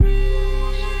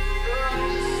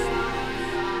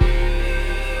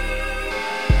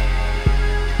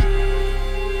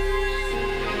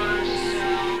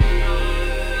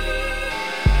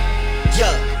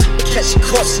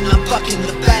corpse and I'm fucking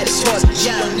the baddest horse.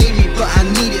 She don't need me, but I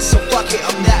need it, so fuck it,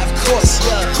 I'm that of course.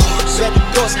 Red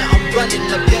doors, now I'm running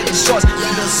up dead in shorts. You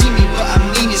don't see me, but I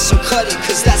mean it, so cut it,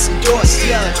 cause that's endorsed.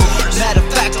 Matter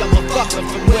of fact, I'ma fuck her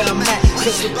from where I'm at,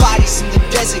 cause the bodies in the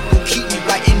desert gon' keep me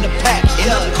right in the pack.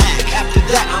 After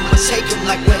that, I'ma take them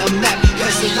like where I'm at,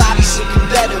 cause the lobby's looking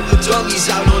better with dummies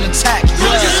out on attack.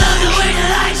 Don't you love the way the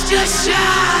lights just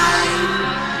shine?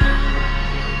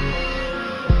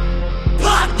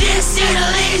 Pop this,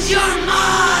 it'll ease your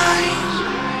mind.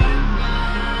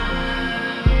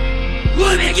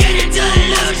 We're beginning to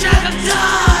lose track of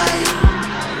time.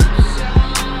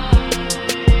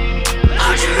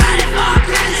 Aren't you ready for a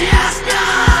crazy ass night?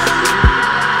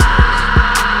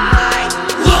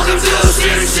 Welcome to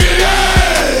Sin City.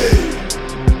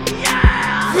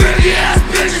 Freaky ass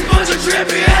bitches, bunch of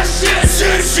trippy ass shit.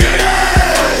 Sin City.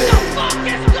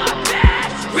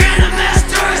 Random ass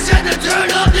tourists at the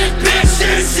turn of this bitch.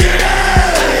 Sin City.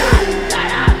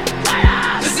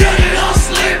 The city don't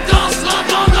sleep, don't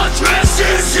slump on the trip.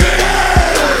 Sin City.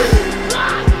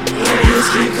 I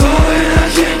just keep going, I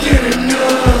can't get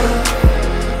enough.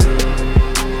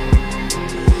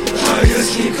 I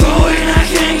just keep going, I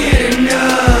can't get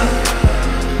enough.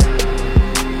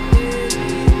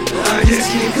 I just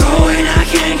keep going, I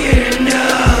can't get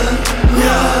enough.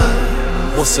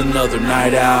 What's another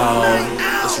night out?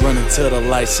 Let's run until the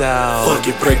lights out. Fuck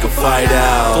it, break a fight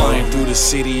out. Flying through the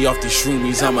city off these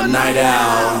shroomies, I'm a night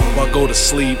out. If I go to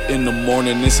sleep in the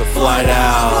morning, it's a flight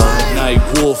out. Night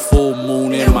wolf, full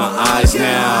moon in my eyes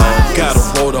now. Gotta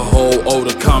roll the whole O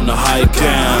to calm the hype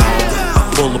down.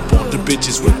 I pull up on the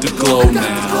bitches with the glow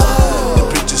now. The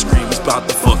bitches scream it's about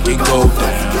to fucking go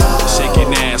down.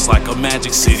 Shaking ass like a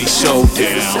Magic City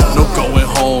showdown. No going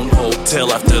home,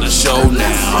 hotel after the show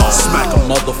now. Smack a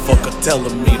motherfucker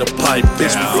telling me to pipe down.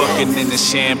 Bitch, we fucking in the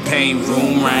champagne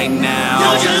room right now.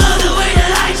 Don't you love the way the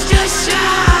lights just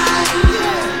shine?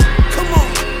 Come on.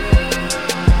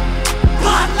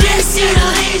 Pop this,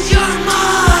 it'll ease your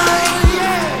mind.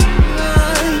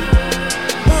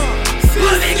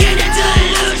 We're beginning to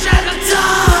lose track of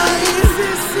time.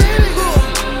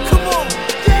 Come on.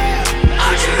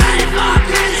 Aren't you ready for a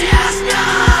crazy ass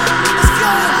night?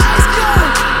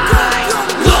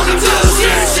 Welcome to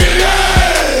Sin City.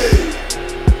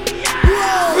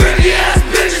 Freaky ass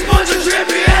bitches, bunch of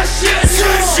trippy ass shit.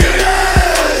 Sin City.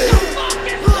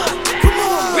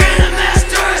 Random ass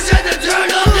tourists at the turn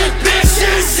of this bitch.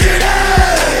 Sin City.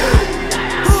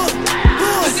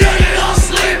 The city don't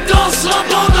sleep, don't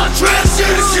slump on the trip.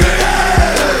 Sin City.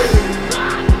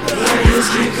 I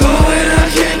just keep going, I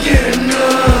can't get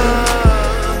enough.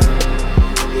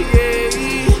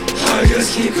 I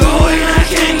just keep going, I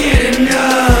can't get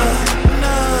enough.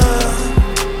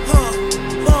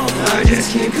 I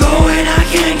just keep going, I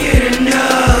can't get enough.